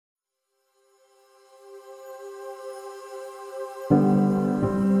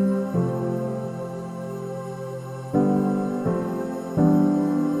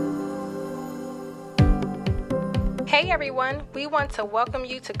Hey everyone, we want to welcome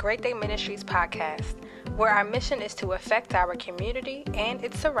you to Great Day Ministries podcast, where our mission is to affect our community and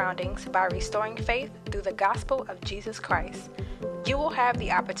its surroundings by restoring faith through the gospel of Jesus Christ. You will have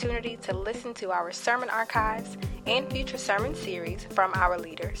the opportunity to listen to our sermon archives and future sermon series from our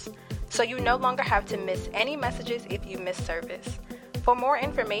leaders, so you no longer have to miss any messages if you miss service. For more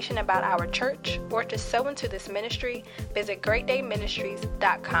information about our church or to sow into this ministry, visit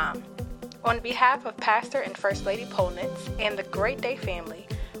greatdayministries.com. On behalf of Pastor and First Lady Polnitz and the Great Day family,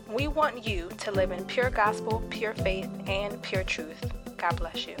 we want you to live in pure gospel, pure faith, and pure truth. God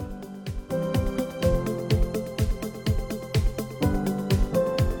bless you.